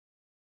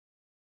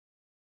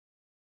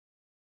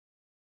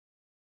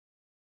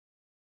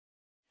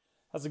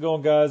How's it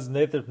going, guys?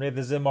 Nathan from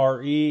Nathan's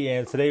MRE,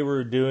 and today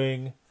we're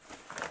doing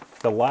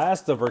the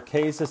last of our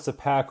case of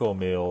Sopakco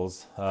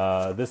meals.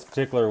 This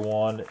particular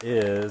one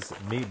is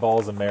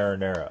Meatballs and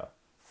Marinara,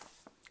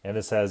 and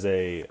this has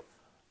a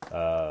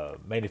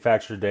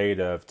manufacture date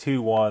of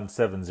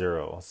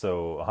 2170,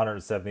 so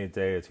 170th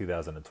day of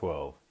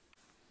 2012.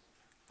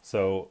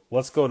 So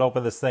let's go and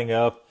open this thing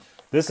up.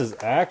 This is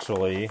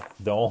actually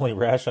the only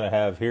ration I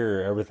have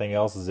here. Everything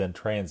else is in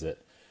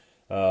transit.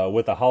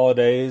 With the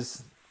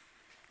holidays,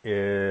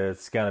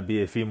 it's going to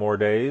be a few more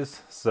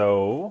days,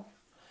 so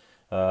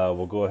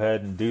we'll go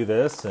ahead and do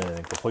this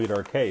and complete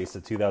our case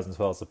of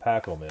 2012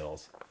 Sopakco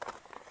meals.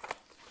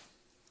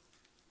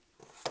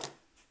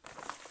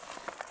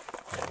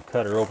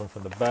 Cut her open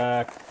from the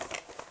back,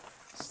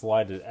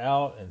 slide it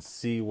out, and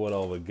see what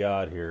all we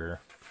got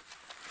here.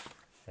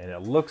 And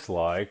it looks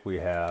like we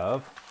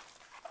have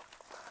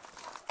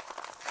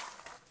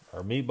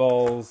our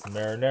meatballs,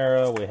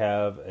 marinara. We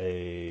have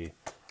a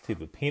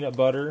tube of peanut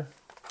butter,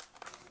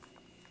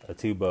 a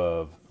tube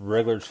of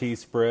regular cheese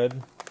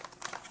spread,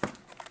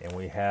 and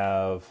we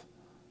have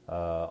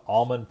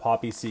almond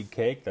poppy seed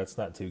cake. That's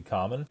not too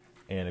common.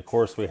 And of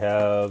course we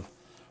have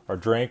our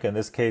drink. In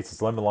this case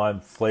it's lemon lime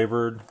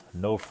flavored,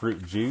 no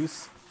fruit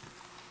juice.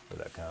 Put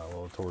that kind of a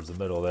little towards the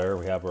middle there.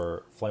 We have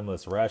our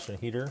flameless ration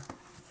heater,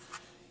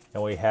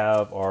 and we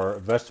have our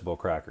vegetable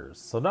crackers.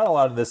 So not a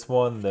lot of this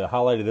one. The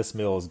highlight of this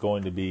meal is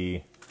going to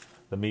be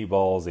the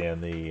meatballs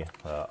and the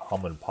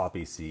almond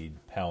poppy seed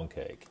pound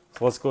cake.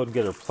 So let's go ahead and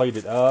get her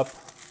plated up.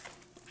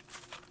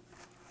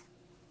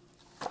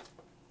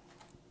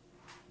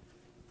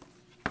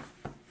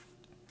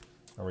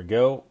 There we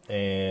go.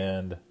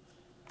 And of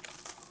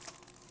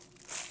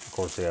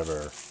course we have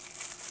our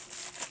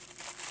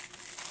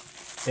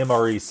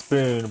MRE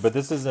spoon, but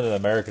this isn't an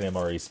American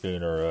MRE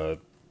spoon or a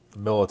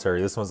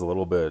military. This one's a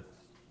little bit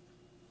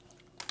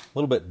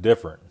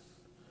different.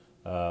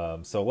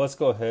 So let's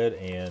go ahead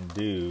and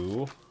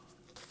do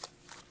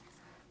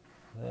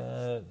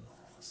that.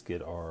 Let's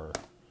get our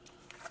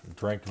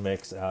drink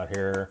mix out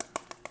here,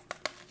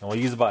 and we'll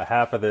use about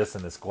half of this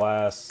in this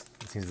glass.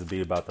 It seems to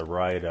be about the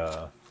right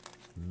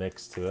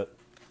mix to it.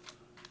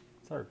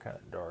 It's already kind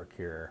of dark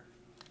here.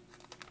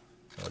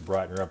 I'm gonna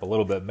brighten her up a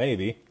little bit,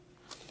 maybe.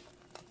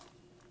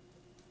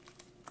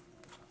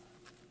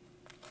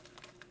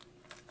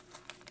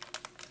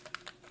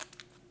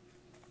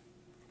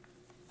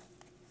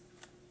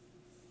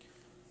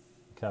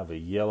 Kind of a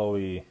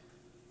yellowy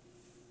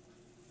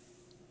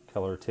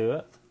color to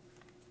it.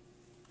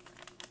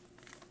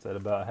 Is that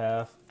about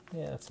half?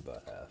 Yeah, it's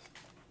about half.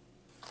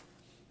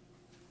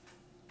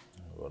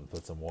 I'll go ahead and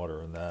put some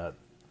water in that.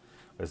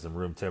 There's some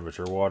room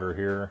temperature water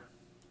here.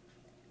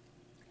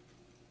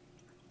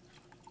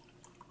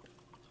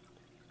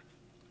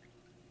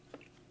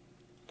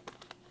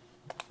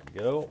 There we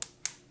go.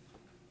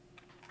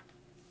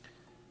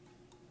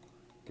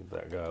 Give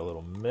that guy a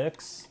little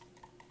mix.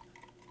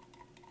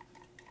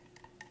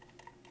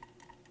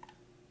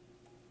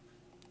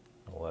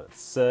 We'll let it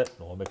sit,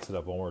 and we'll mix it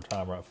up one more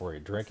time right before you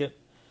drink it.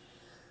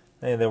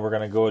 And then we're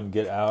going to go ahead and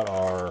get out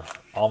our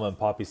almond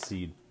poppy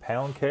seed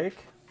pound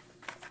cake.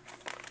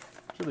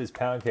 Sure, these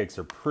pound cakes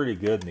are pretty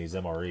good in these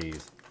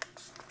MREs.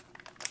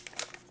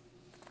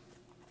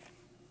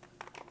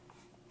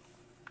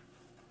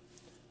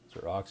 It's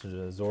our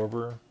oxygen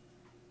absorber.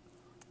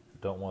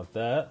 Don't want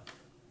that.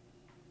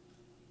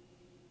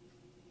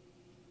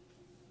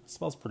 It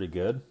smells pretty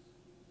good.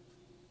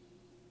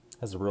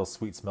 Has a real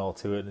sweet smell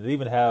to it. And they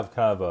even have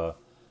kind of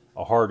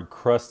a hard,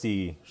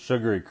 crusty,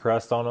 sugary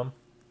crust on them.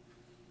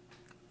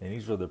 And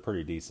these are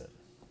pretty decent.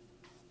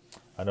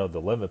 I know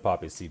the lemon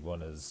poppy seed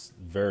one is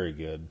very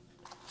good.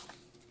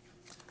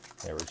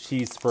 They have our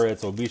cheese spread,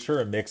 so be sure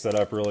and mix that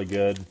up really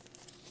good.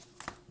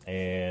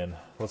 And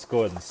let's go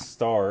ahead and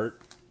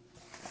start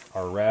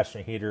our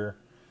ration heater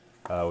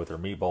with our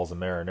meatballs and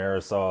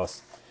marinara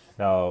sauce.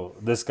 Now,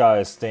 this guy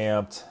is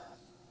stamped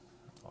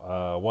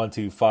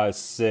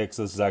 1256.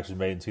 This is actually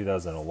made in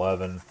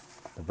 2011,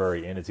 the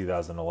very end of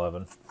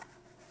 2011.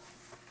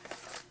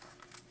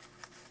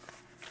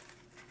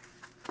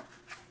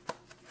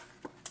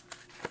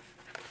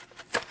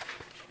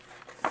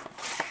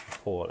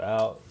 Pull it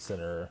out. It's in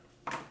our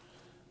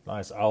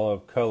nice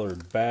olive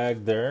colored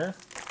bag there.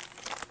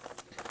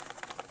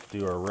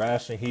 Do our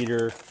ration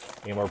heater,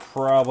 and we're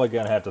probably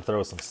gonna have to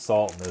throw some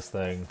salt in this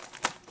thing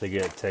to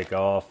get it take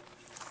off.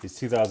 These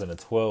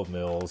 2012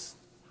 meals,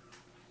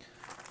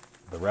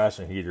 the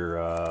ration heater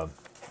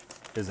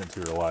isn't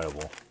too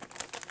reliable.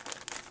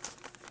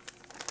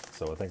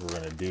 So I think we're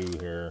going to do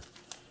here,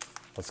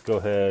 let's go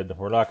ahead,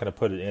 we're not going to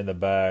put it in the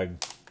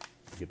bag,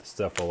 get the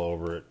stuff all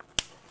over it.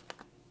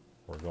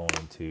 We're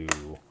going to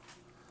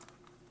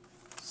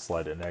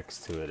slide it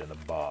next to it in the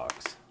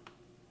box.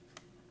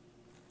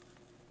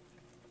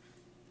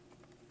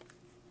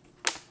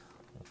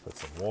 Put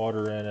some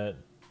water in it,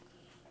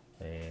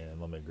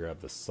 and let me grab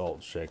the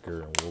salt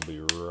shaker and we'll be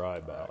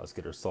right back. Let's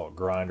get our salt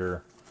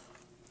grinder.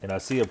 And I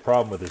see a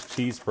problem with this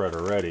cheese spread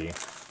already.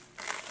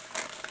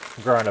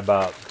 I'm grinding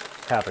about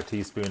half a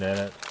teaspoon in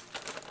it.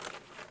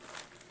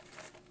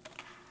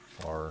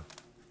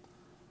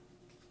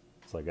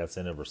 So I got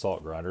sent over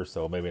salt grinder,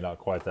 so maybe not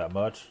quite that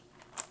much.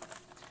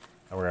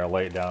 And we're gonna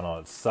lay it down on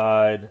its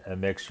side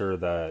and make sure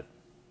that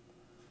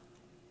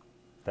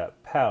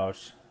that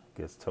pouch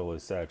gets totally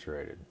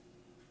saturated.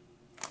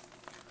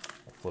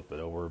 I'll flip it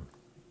over,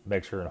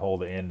 make sure and hold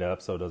the end up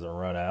so it doesn't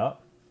run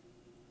out.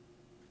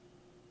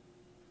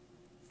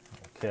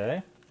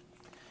 Okay.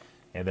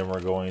 And then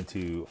we're going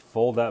to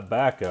fold that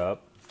back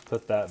up,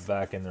 put that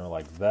back in there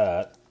like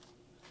that,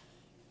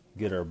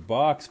 get our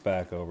box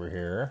back over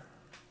here,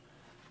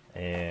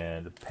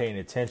 and paying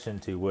attention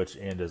to which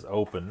end is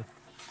open,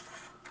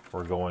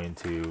 we're going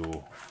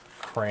to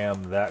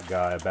cram that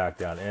guy back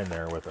down in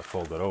there with it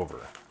folded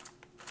over.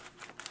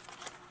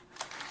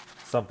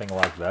 Something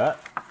like that.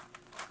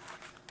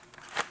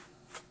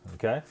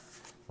 Okay,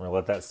 we're gonna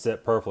let that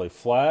sit perfectly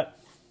flat,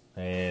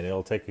 and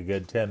it'll take a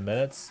good 10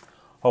 minutes.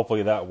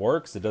 Hopefully that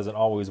works. It doesn't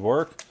always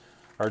work.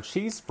 Our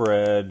cheese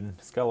spread,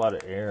 it's got a lot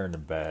of air in the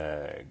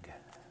bag.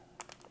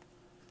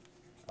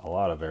 A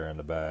lot of air in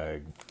the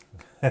bag.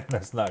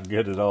 That's not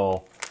good at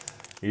all.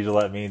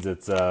 Usually that means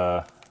it's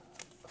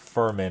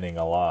fermenting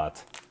a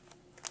lot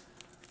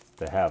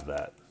to have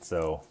that.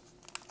 So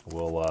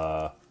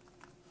we'll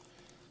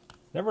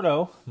never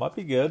know. Might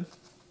be good.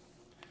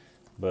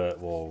 But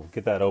we'll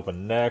get that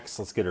open next.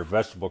 Let's get our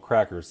vegetable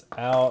crackers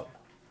out.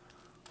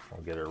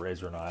 We'll get a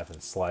razor knife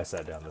and slice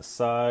that down the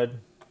side.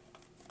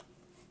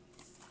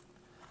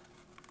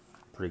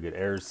 Pretty good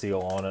air seal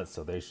on it,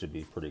 so they should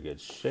be pretty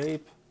good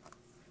shape.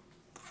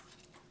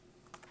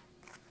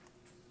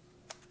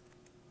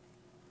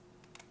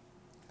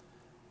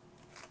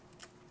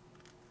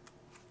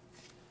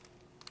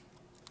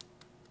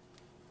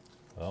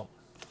 Well,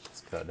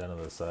 let's cut down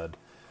to the side.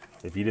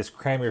 If you just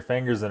cram your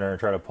fingers in there and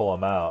try to pull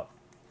them out,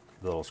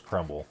 they'll just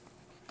crumble.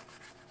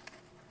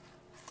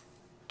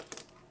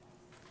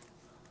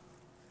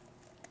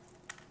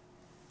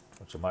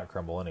 Which it might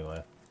crumble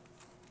anyway.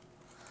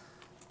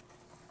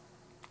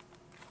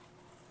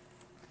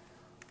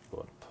 Go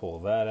ahead and pull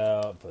that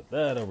out, put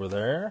that over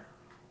there.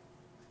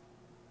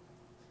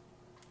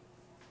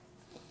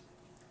 You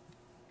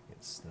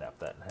can snap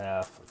that in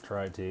half, or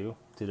try to.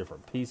 2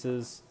 different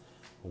pieces.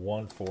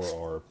 One for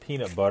our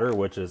peanut butter,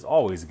 which is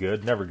always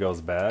good, never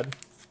goes bad.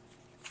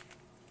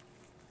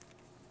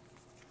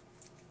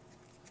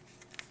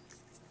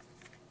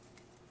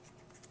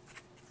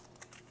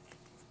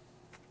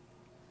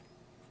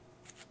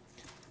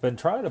 Been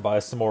trying to buy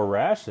some more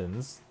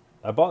rations.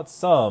 I bought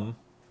some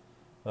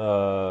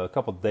a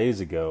couple days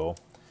ago,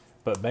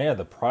 but man,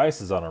 the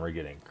prices on them are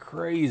getting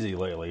crazy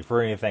lately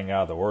for anything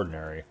out of the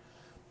ordinary.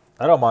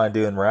 I don't mind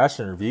doing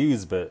ration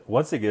reviews, but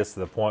once it gets to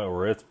the point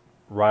where it's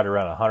right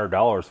around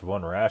 $100 for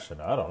one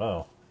ration, I don't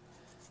know.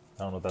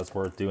 I don't know if that's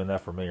worth doing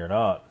that for me or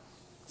not.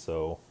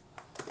 So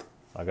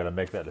I got to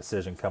make that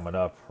decision coming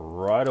up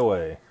right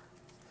away.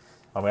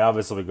 I mean,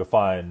 obviously we could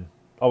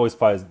always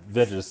find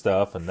vintage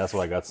stuff, and that's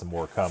why I got some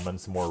more coming,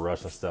 some more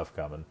Russian stuff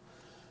coming.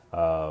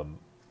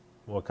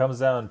 When it comes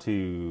down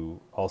to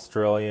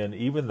Australian,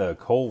 even the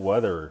cold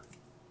weather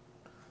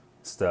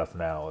stuff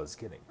now is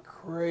getting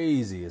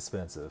crazy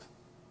expensive.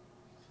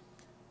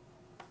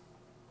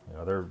 You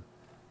know, they're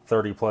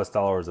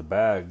 $30+ a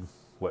bag,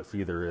 what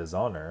feed there is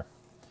on there.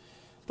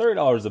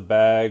 $30 a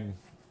bag.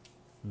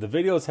 The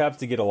videos have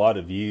to get a lot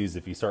of views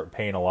if you start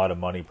paying a lot of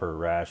money per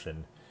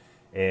ration.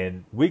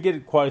 And we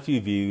get quite a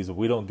few views, but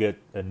we don't get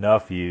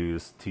enough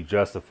views to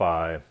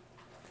justify,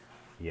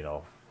 you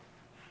know,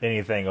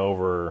 anything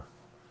over,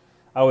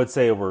 I would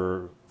say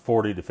over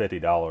 $40 to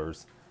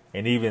 $50.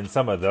 And even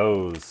some of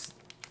those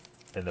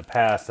in the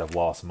past have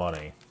lost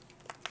money.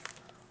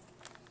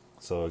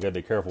 So I gotta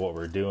be careful what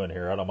we're doing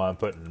here. I don't mind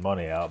putting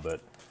money out,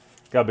 but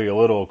gotta be a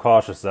little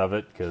cautious of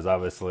it, because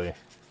obviously,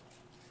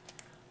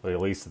 well,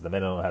 at least at the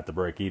minute, I don't have to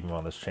break even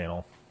on this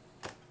channel.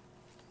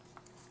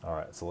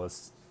 Alright, so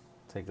let's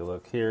take a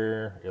look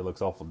here. It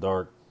looks awful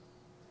dark.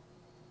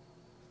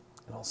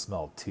 It don't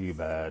smell too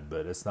bad,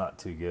 but it's not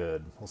too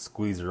good. We'll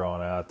squeeze her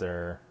on out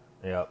there.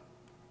 Yep.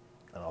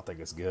 I don't think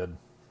it's good.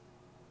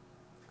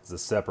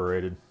 It's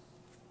separated.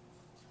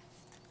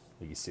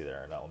 You can see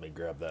there. Now let me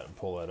grab that and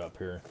pull that up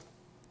here.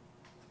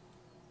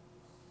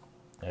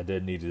 I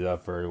did knead it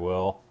up very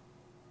well.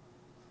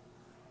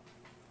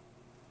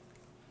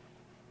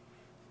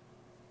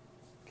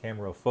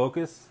 Camera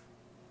focus.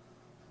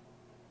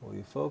 Will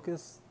you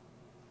focus?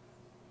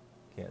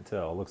 Can't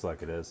tell. It looks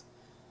like it is.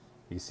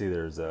 You see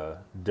there's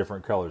a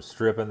different colored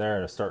strip in there,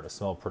 and it's starting to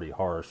smell pretty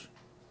harsh.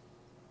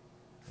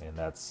 And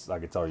that's, I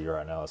can tell you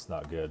right now, it's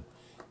not good.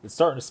 It's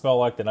starting to smell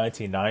like the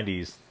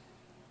 1990s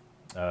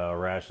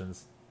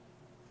rations.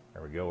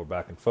 There we go. We're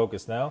back in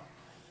focus now.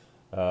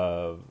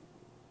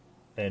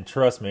 And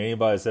trust me,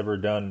 anybody that's ever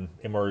done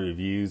MRE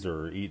reviews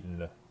or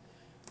eaten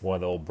one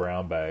of the old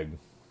brown bag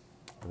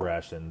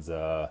rations,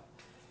 you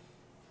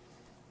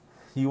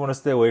want to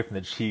stay away from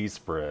the cheese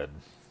spread.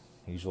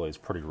 Usually it's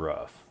pretty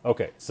rough.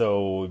 Okay,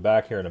 so we'll be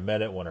back here in a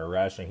minute when our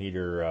ration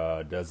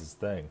heater does its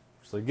thing.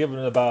 So give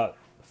it about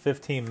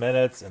 15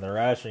 minutes, and the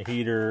ration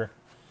heater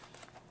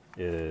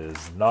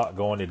is not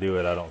going to do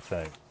it, I don't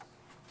think.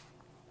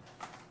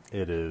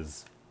 It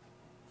is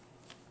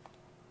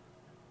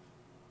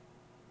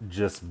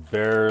just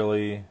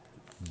barely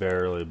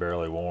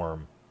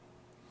warm.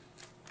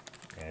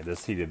 And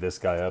just heated this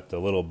guy up to a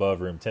little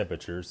above room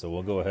temperature. So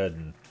we'll go ahead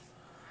and,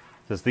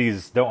 since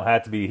these don't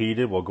have to be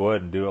heated, we'll go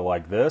ahead and do it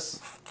like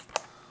this.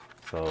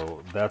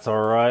 So that's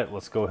all right.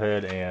 Let's go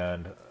ahead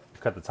and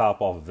cut the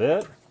top off of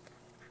it.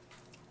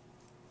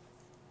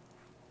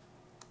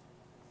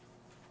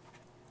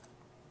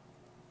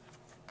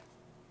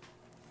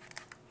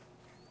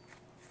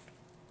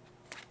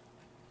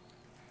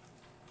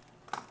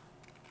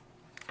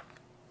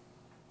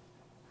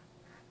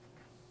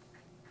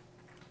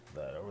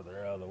 That over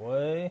there out of the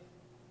way.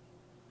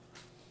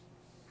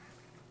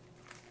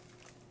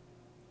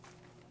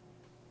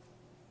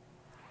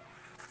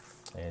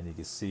 And you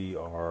can see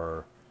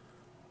our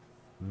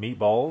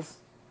meatballs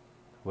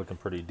looking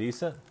pretty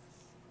decent.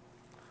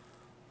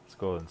 Let's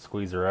go ahead and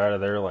squeeze her out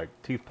of there like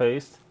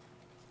toothpaste.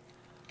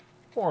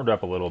 Warmed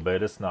up a little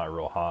bit. It's not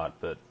real hot,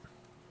 but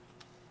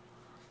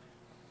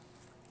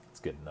it's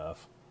good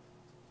enough.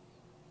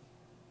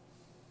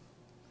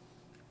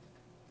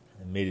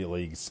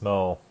 Immediately you can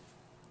smell.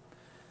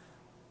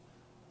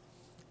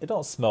 It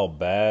don't smell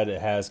bad.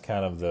 It has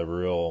kind of the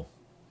real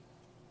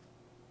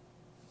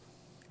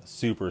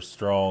super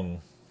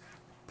strong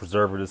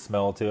preservative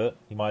smell to it,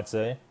 you might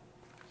say.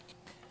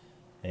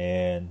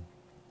 And,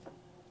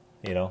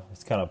 you know,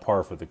 it's kind of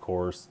par for the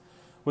course.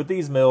 With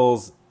these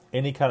meals,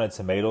 any kind of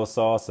tomato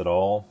sauce at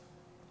all,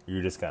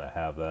 you're just going to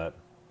have that.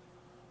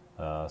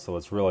 So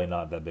it's really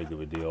not that big of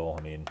a deal.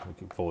 I mean, we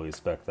can fully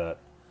expect that.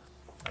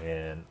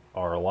 And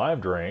our lime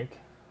drink,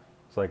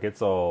 it's like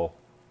it's all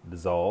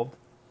dissolved.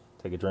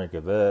 Take a drink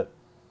of it.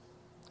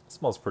 It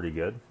smells pretty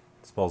good.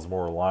 It smells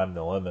more lime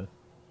than lemon.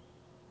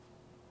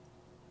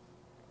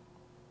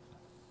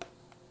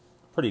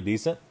 Pretty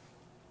decent.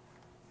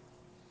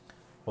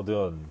 We'll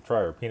do and try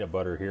our peanut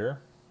butter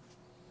here.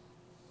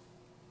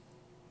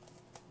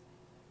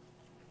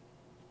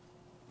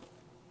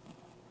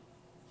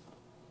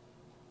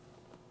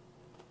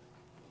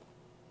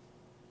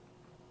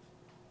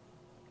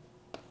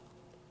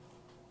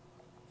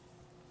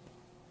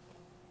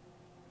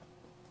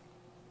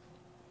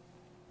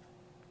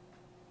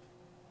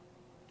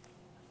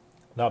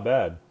 Not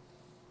bad.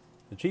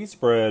 The cheese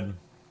spread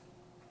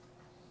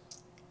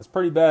is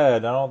pretty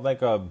bad. I don't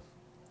think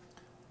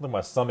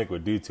my stomach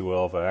would do too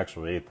well if I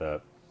actually ate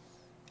that.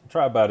 I'll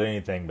try about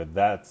anything, but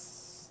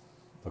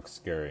looks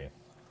scary.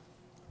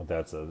 If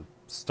that's a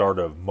start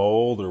of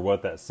mold or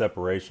what that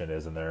separation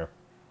is in there.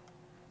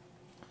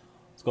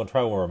 Let's go and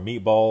try one of our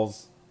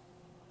meatballs.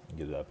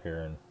 Get it up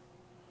here and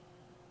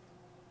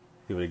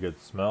give it a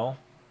good smell.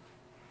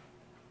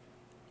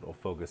 It'll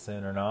focus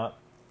in or not.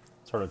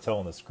 It's hard to tell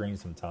on the screen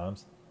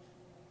sometimes.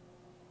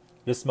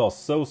 This smells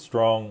so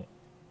strong.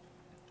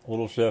 A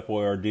little Chef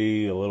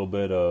Boyardee, a little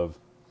bit of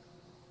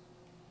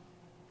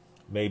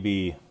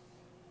maybe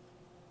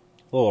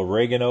a little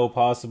oregano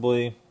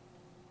possibly.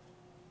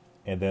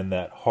 And then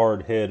that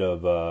hard hit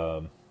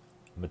of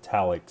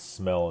metallic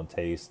smell and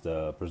taste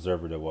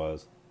preservative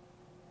was.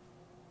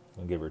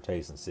 I'll give her a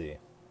taste and see.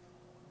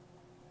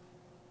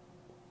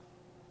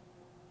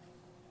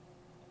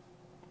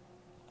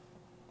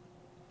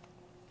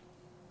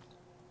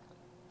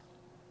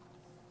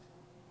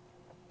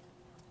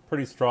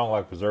 Pretty strong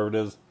like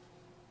preservatives.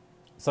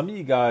 Some of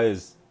you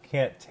guys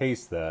can't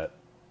taste that.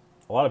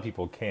 A lot of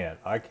people can't.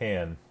 I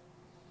can.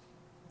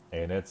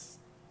 And it's,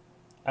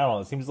 I don't know,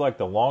 it seems like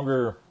the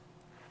longer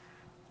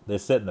they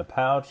sit in the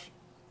pouch,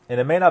 and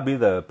it may not be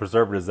the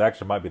preservatives,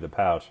 actually might be the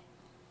pouch,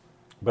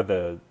 but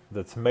the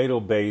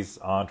tomato-based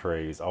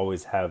entrees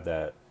always have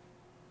that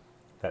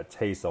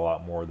taste a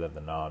lot more than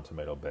the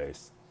non-tomato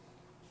based.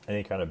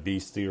 Any kind of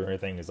beef stew or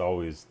anything is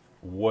always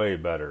way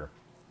better.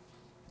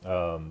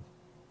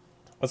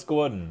 Let's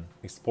go ahead and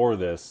explore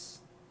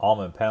this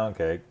almond pound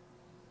cake.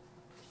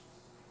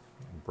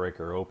 Break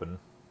her open.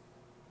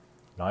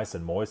 Nice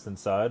and moist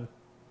inside.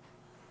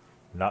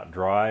 Not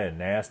dry and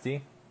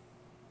nasty.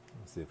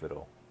 Let's see if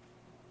it'll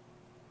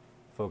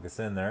focus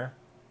in there.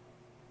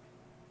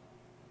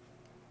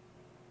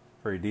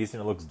 Pretty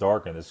decent. It looks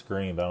dark in the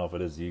screen, but I don't know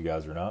if it is to you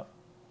guys or not.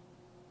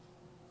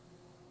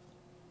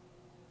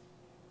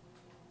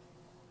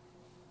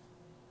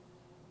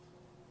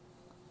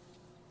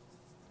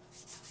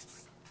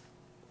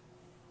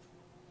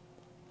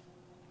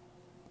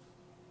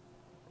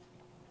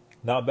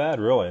 Not bad,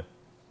 really.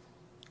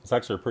 It's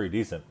actually pretty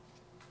decent.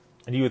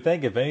 And you would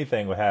think if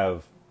anything would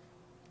have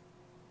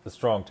the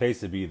strong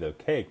taste to be the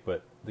cake,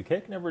 but the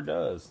cake never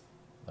does.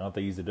 I don't know if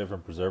they use a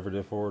different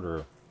preservative for it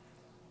or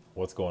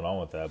what's going on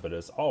with that, but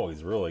it's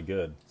always really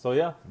good. So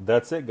yeah,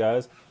 that's it,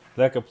 guys.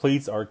 That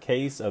completes our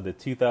case of the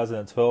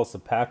 2012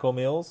 Sopakco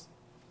meals.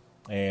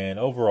 And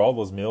overall,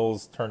 those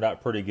meals turned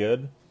out pretty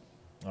good.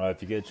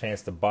 If you get a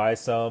chance to buy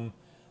some,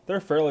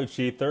 they're fairly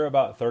cheap. They're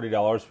about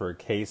 $30 for a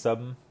case of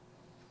them.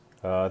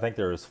 I think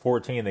there was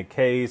 14 in the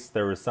case.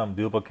 There were some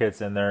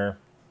duplicates in there.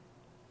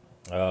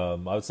 I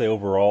would say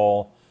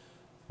overall,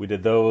 we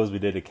did those. We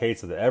did a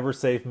case of the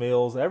Eversafe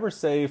meals.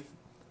 Eversafe,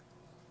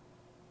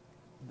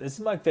 it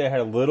seemed like they had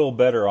a little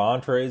better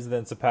entrees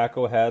than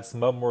Sopakco had.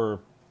 Some of them were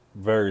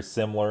very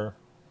similar.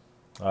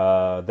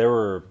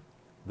 The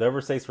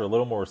other steaks were a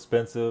little more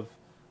expensive.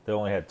 They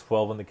only had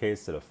 12 in the case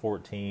instead of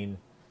 14.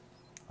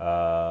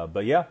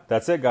 But yeah,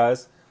 that's it,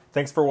 guys.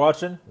 Thanks for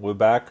watching. We'll be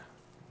back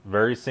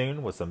very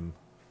soon with some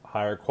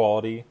higher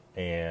quality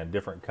and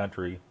different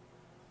country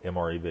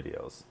MRE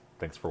videos.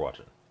 Thanks for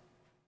watching.